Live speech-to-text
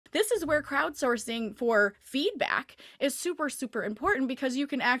this is where crowdsourcing for feedback is super, super important, because you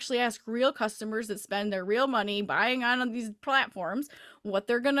can actually ask real customers that spend their real money buying on these platforms what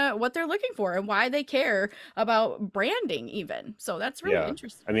they're looking for and why they care about branding even. So that's really Yeah.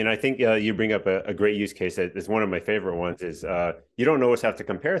 interesting. I mean, I think you bring up a great use case. It's one of my favorite ones is you don't always have to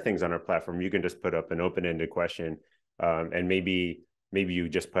compare things on our platform. You can just put up an open-ended question, and maybe you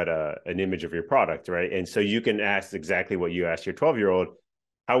just put an image of your product, right? And so you can ask exactly what you asked your 12-year-old.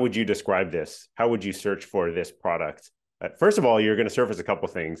 How would you describe this? How would you search for this product? First of all, you're going to surface a couple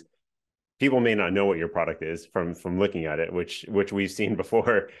things. People may not know what your product is from looking at it, which we've seen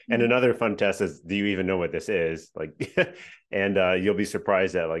before. And Mhm. another fun test is, do you even know what this is? Like, and you'll be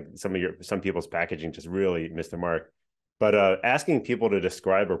surprised that like some people's packaging just really missed the mark. But asking people to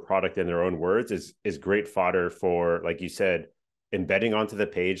describe a product in their own words is great fodder for, like you said, embedding onto the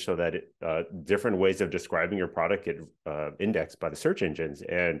page so that different ways of describing your product get indexed by the search engines.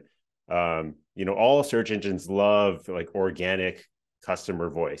 And all search engines love like organic customer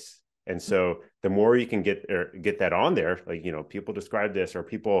voice. And so the more you can get that on there, like, people describe this, or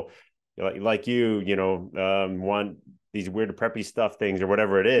people like want these weird preppy stuff things or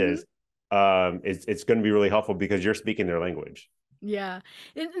whatever it Mhm. is, it's going to be really helpful because you're speaking their language. Yeah.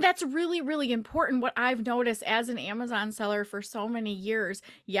 And that's really, really important. What I've noticed as an Amazon seller for so many years,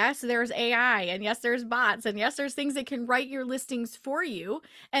 yes, there's AI, and yes, there's bots, and yes, there's things that can write your listings for you.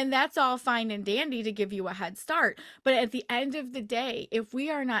 And that's all fine and dandy to give you a head start. But at the end of the day, if we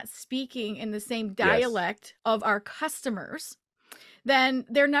are not speaking in the same Yes. dialect of our customers, then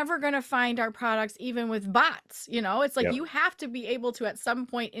they're never going to find our products even with bots. It's like you Yep. have to be able to at some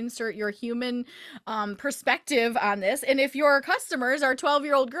point insert your human perspective on this. And if your customers are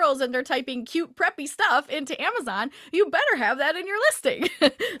 12-year-old girls and they're typing cute preppy stuff into Amazon, you better have that in your listing.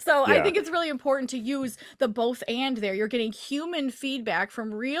 So I Yeah. think it's really important to use the both and there. You're getting human feedback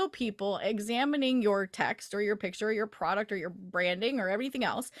from real people examining your text or your picture or your product or your branding or everything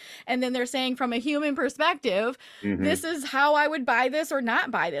else, and then they're saying from a human perspective, this Hmm. is how I would buy this or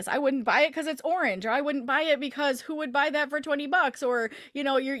not buy this. I wouldn't buy it because it's orange, or I wouldn't buy it because who would buy that for $20? Or,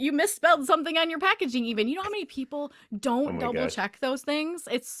 you misspelled something on your packaging even. You know how many people Oh don't my double gosh. check those things?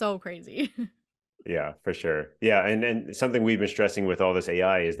 It's so crazy. Yeah, for sure. Yeah, and something we've been stressing with all this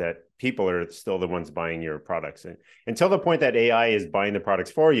AI is that people are still the ones buying your products. And until the point that AI is buying the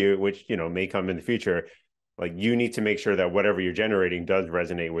products for you, which may come in the future, like you need to make sure that whatever you're generating does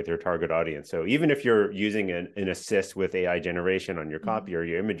resonate with your target audience. So even if you're using an assist with AI generation on your copy or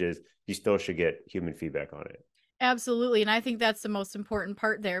your images, you still should get human feedback on it. Absolutely. And I think that's the most important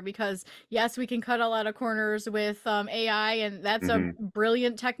part there, because, yes, we can cut a lot of corners with AI, and that's a Hmm.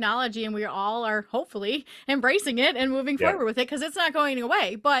 brilliant technology. And we all are hopefully embracing it and moving Yeah. forward with it, because it's not going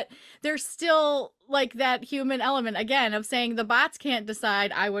away. But there's still like that human element again of saying the bots can't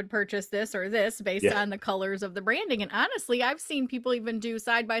decide I would purchase this or this based Yeah. on the colors of the branding. And honestly, I've seen people even do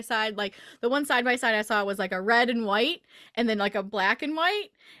side by side. Like the one side by side I saw was like a red and white and then like a black and white,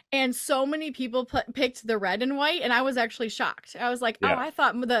 and so many people picked the red and white, and I was actually shocked. I was like, oh, Yeah. I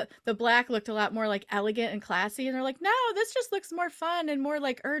thought the black looked a lot more like elegant and classy, and they're like, no, this just looks more fun and more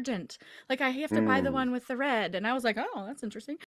like urgent, like I have to buy the Mm. one with the red. And I was like, oh, that's interesting.